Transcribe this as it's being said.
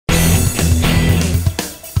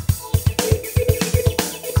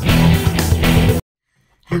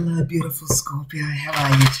Hello, beautiful Scorpio. How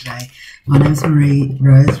are you today? My name is Marie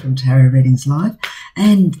Rose from Tarot Readings Live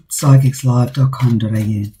and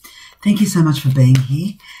psychicslive.com.au. Thank you so much for being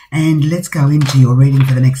here. And let's go into your reading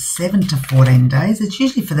for the next 7 to 14 days. It's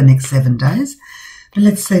usually for the next 7 days. But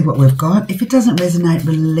let's see what we've got. If it doesn't resonate,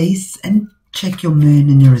 release and check your moon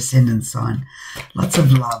and your ascendant sign. Lots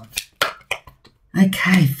of love.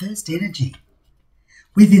 Okay, first energy.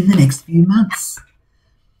 Within the next few months.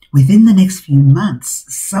 Within the next few months,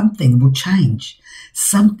 something will change.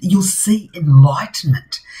 You'll see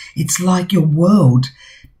enlightenment. It's like your world,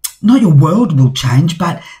 not your world will change,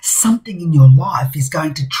 but something in your life is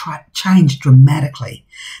going to change dramatically.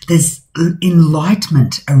 There's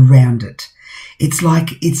enlightenment around it. It's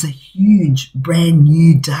like it's a huge brand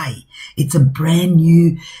new day. It's a brand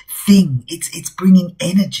new thing. It's bringing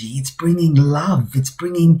energy. It's bringing love. It's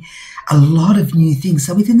bringing a lot of new things.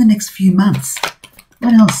 So within the next few months,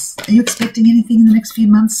 what else? Are you expecting anything in the next few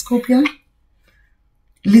months, Scorpio?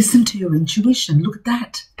 Listen to your intuition. Look at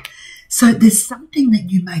that. So there's something that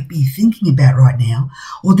you may be thinking about right now,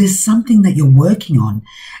 or there's something that you're working on,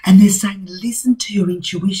 and they're saying listen to your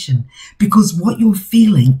intuition because what you're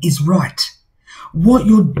feeling is right. What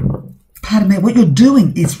you're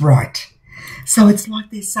doing is right. So it's like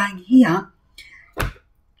they're saying here,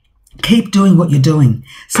 keep doing what you're doing.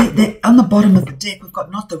 See, on the bottom of the deck, we've got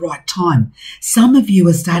not the right time. Some of you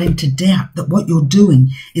are starting to doubt that what you're doing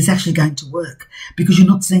is actually going to work because you're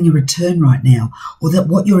not seeing a return right now, or that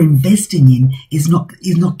what you're investing in is not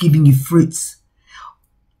giving you fruits.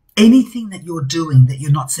 Anything that you're doing that you're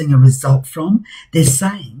not seeing a result from, they're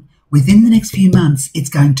saying within the next few months, it's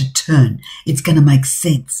going to turn. It's going to make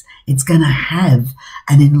sense. It's going to have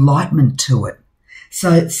an enlightenment to it.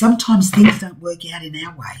 So sometimes things don't work out in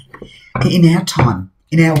our way, in our time,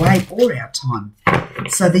 in our way or our time.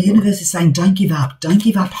 So the universe is saying, don't give up. Don't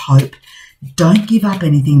give up hope. Don't give up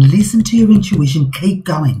anything. Listen to your intuition. Keep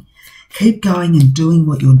going. Keep going and doing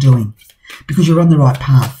what you're doing because you're on the right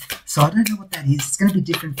path. So I don't know what that is. It's going to be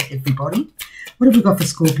different for everybody. What have we got for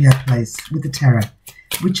Scorpio, please, with the tarot?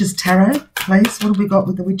 Witch's Tarot, please. What have we got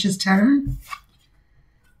with the Witch's Tarot?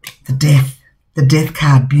 The Death. The Death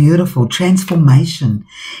card, beautiful, transformation.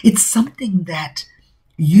 It's something that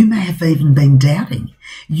you may have even been doubting.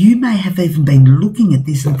 You may have even been looking at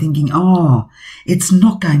this and thinking, oh, it's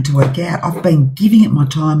not going to work out. I've been giving it my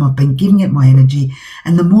time. I've been giving it my energy.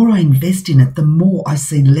 And the more I invest in it, the more I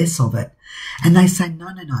see less of it. And they say,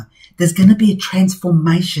 no, no, no. There's going to be a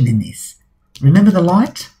transformation in this. Remember the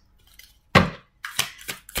light?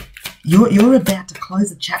 You're about to close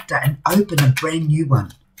a chapter and open a brand new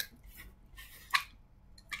one.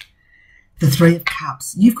 The Three of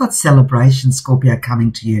Cups. You've got celebration, Scorpio,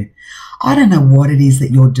 coming to you. I don't know what it is that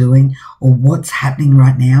you're doing or what's happening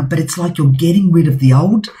right now, but it's like you're getting rid of the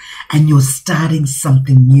old and you're starting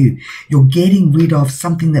something new. You're getting rid of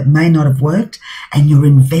something that may not have worked and you're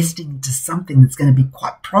investing into something that's going to be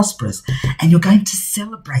quite prosperous, and you're going to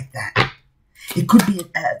celebrate that. It could be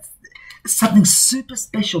something super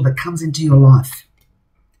special that comes into your life.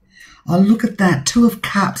 Oh, look at that. Two of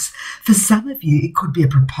Cups. For some of you, it could be a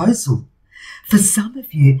proposal. For some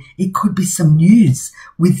of you, it could be some news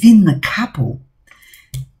within the couple.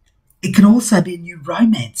 It can also be a new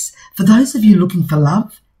romance. For those of you looking for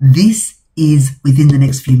love, this is within the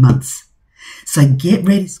next few months. So get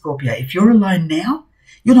ready, Scorpio. If you're alone now,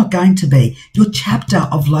 you're not going to be. Your chapter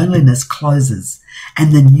of loneliness closes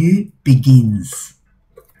and the new begins.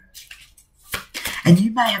 And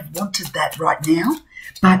you may have wanted that right now,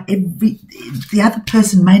 but the other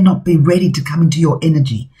person may not be ready to come into your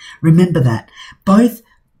energy. Remember that. Both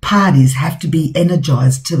parties have to be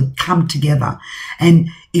energized to come together. And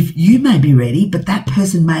if you may be ready, but that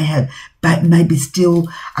person maybe still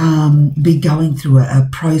be going through a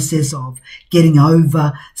process of getting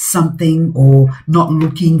over something or not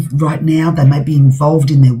looking right now. They may be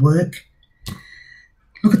involved in their work.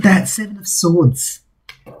 Look at that, Seven of Swords.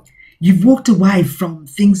 You've walked away from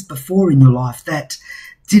things before in your life that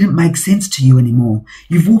didn't make sense to you anymore.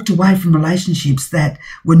 You've walked away from relationships that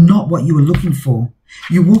were not what you were looking for.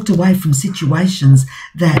 You walked away from situations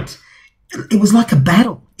that it was like a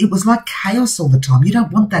battle. It was like chaos all the time. You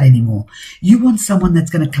don't want that anymore. You want someone that's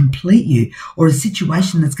going to complete you, or a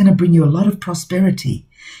situation that's going to bring you a lot of prosperity.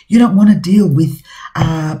 You don't want to deal with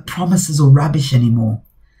promises or rubbish anymore.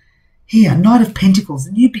 Here, Knight of Pentacles,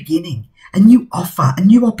 a new beginning, a new offer, a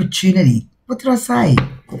new opportunity. What did I say?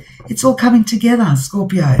 It's all coming together,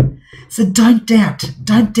 Scorpio. So don't doubt.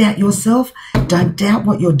 Don't doubt yourself. Don't doubt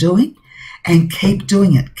what you're doing, and keep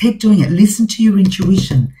doing it. Keep doing it. Listen to your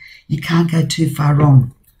intuition. You can't go too far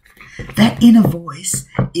wrong. That inner voice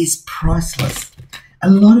is priceless. A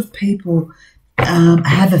lot of people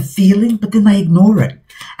have a feeling, but then they ignore it.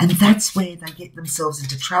 And that's where they get themselves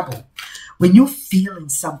into trouble. When you're feeling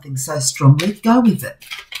something so strongly, go with it.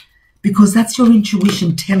 Because that's your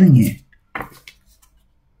intuition telling you.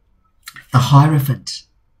 The Hierophant.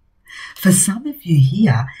 For some of you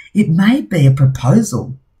here, it may be a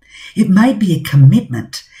proposal. It may be a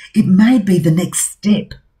commitment. It may be the next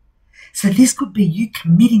step. So this could be you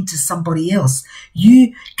committing to somebody else,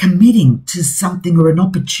 you committing to something or an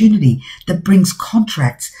opportunity that brings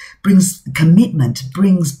contracts, brings commitment,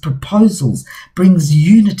 brings proposals, brings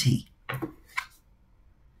unity.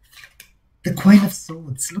 The Queen of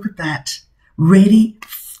Swords, look at that. Ready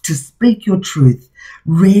to speak your truth,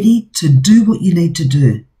 ready to do what you need to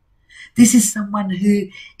do. This is someone who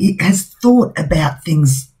has thought about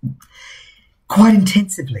things quite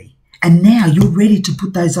intensively. And now you're ready to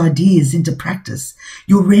put those ideas into practice.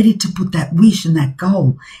 You're ready to put that wish and that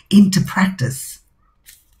goal into practice.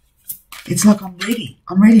 It's like, I'm ready.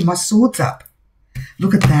 I'm ready. My sword's up.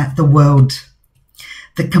 Look at that. The World.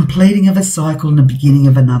 The completing of a cycle and the beginning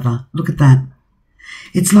of another. Look at that.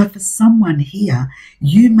 It's like for someone here,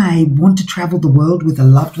 you may want to travel the world with a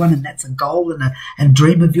loved one, and that's a goal and a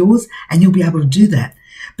dream of yours, and you'll be able to do that.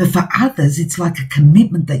 But for others, it's like a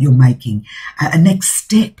commitment that you're making, a next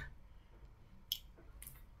step.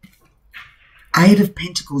 Eight of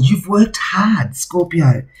Pentacles. You've worked hard,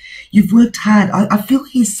 Scorpio. You've worked hard. I feel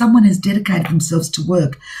here someone has dedicated themselves to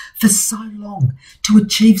work for so long to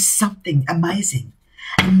achieve something amazing.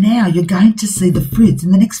 And now you're going to see the fruits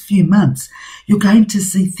in the next few months. You're going to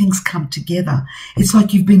see things come together. It's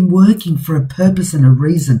like you've been working for a purpose and a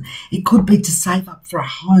reason. It could be to save up for a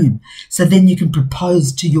home, so then you can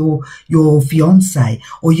propose to your fiance,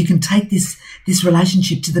 or you can take this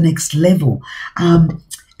relationship to the next level.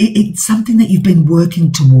 It's something that you've been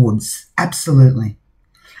working towards, absolutely.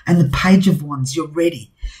 And the Page of Wands, you're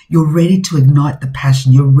ready. You're ready to ignite the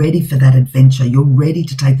passion. You're ready for that adventure. You're ready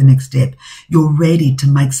to take the next step. You're ready to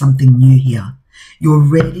make something new here. You're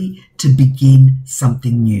ready to begin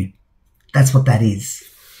something new. That's what that is.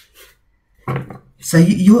 So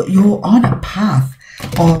you're on a path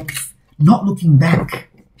of not looking back.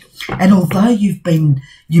 And although you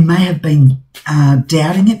may have been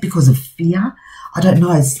doubting it because of fear, I don't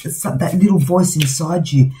know, it's that little voice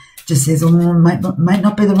inside you just says, oh, it may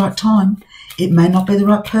not be the right time. It may not be the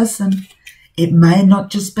right person. It may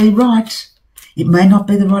not just be right. It may not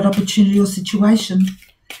be the right opportunity or situation.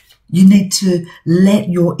 You need to let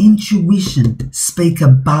your intuition speak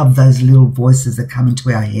above those little voices that come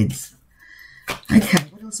into our heads. Okay,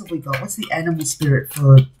 what else have we got? What's the animal spirit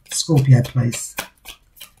for Scorpio, please?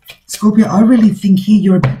 Scorpio, I really think here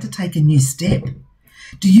you're about to take a new step.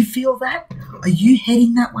 Do you feel that? Are you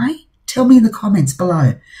heading that way? Tell me in the comments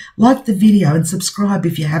below. Like the video and subscribe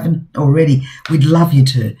if you haven't already. We'd love you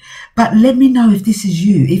to. But let me know if this is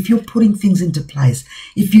you, if you're putting things into place,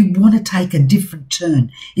 if you want to take a different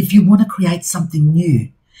turn, if you want to create something new,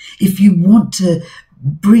 if you want to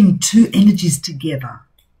bring two energies together.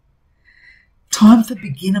 Time for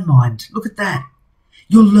beginner mind. Look at that.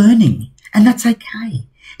 You're learning, and that's okay.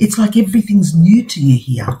 It's like everything's new to you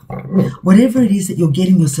here. Whatever it is that you're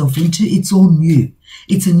getting yourself into, it's all new.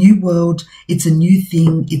 It's a new world. It's a new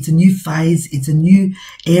thing. It's a new phase. It's a new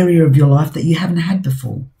area of your life that you haven't had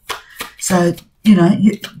before. So, you know,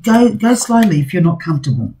 go slowly if you're not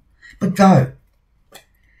comfortable. But go.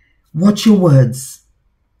 Watch your words.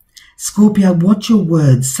 Scorpio, watch your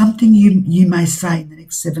words. Something you may say in the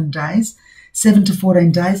next 7 days, 7 to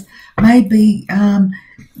 14 days, may be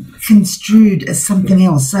construed as something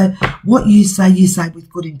else. So what you say with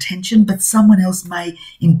good intention, but someone else may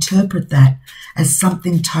interpret that as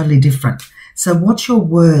something totally different. So watch your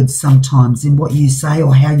words sometimes in what you say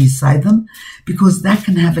or how you say them, because that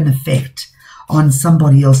can have an effect on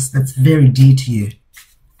somebody else that's very dear to you.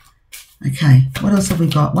 Okay, what else have we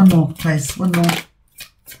got? One more, please. One more.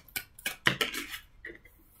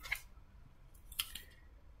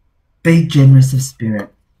 Be generous of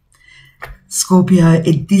spirit. Scorpio,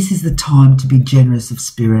 this is the time to be generous of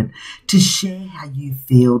spirit, to share how you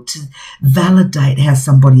feel, to validate how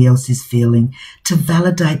somebody else is feeling, to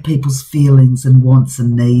validate people's feelings and wants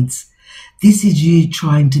and needs. This is you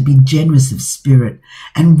trying to be generous of spirit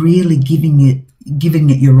and really giving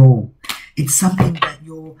it your all. It's something that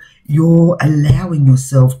you're allowing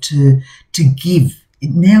yourself to give.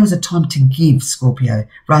 Now is a time to give, Scorpio,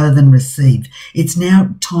 rather than receive. It's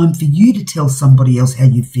now time for you to tell somebody else how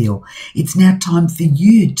you feel. It's now time for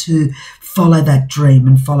you to follow that dream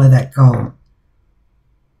and follow that goal.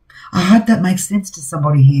 I hope that makes sense to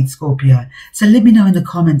somebody here, Scorpio. So let me know in the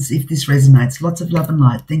comments if this resonates. Lots of love and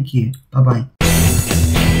light. Thank you. Bye-bye.